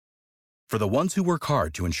For the ones who work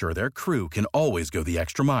hard to ensure their crew can always go the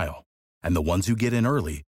extra mile, and the ones who get in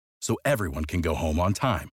early so everyone can go home on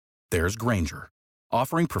time, there's Grainger,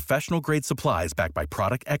 offering professional-grade supplies backed by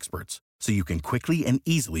product experts so you can quickly and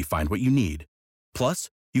easily find what you need. Plus,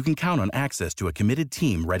 you can count on access to a committed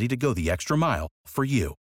team ready to go the extra mile for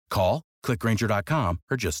you. Call, click Grainger.com,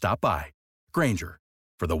 or just stop by. Grainger,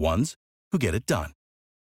 for the ones who get it done.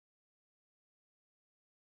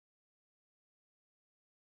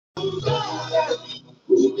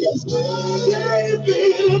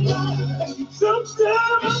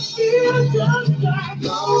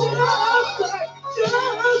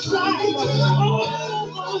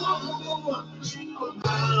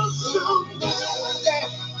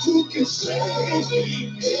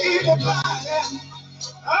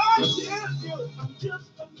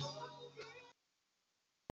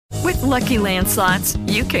 With Lucky Land Slots,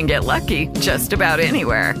 you can get lucky just about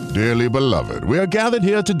anywhere. Dearly beloved, we are gathered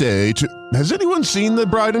here today to... Has anyone seen the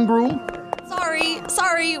bride and groom?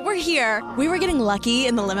 Sorry, we're here. We were getting lucky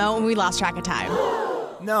in the limo and we lost track of time.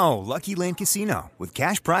 No, Lucky Land Casino, with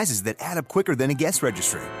cash prizes that add up quicker than a guest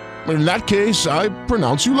registry. In that case, I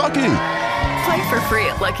pronounce you lucky. Play for free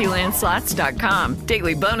at LuckyLandSlots.com.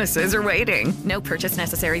 Daily bonuses are waiting. No purchase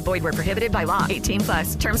necessary. Void where prohibited by law.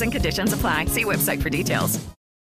 18+. Terms and conditions apply. See website for details.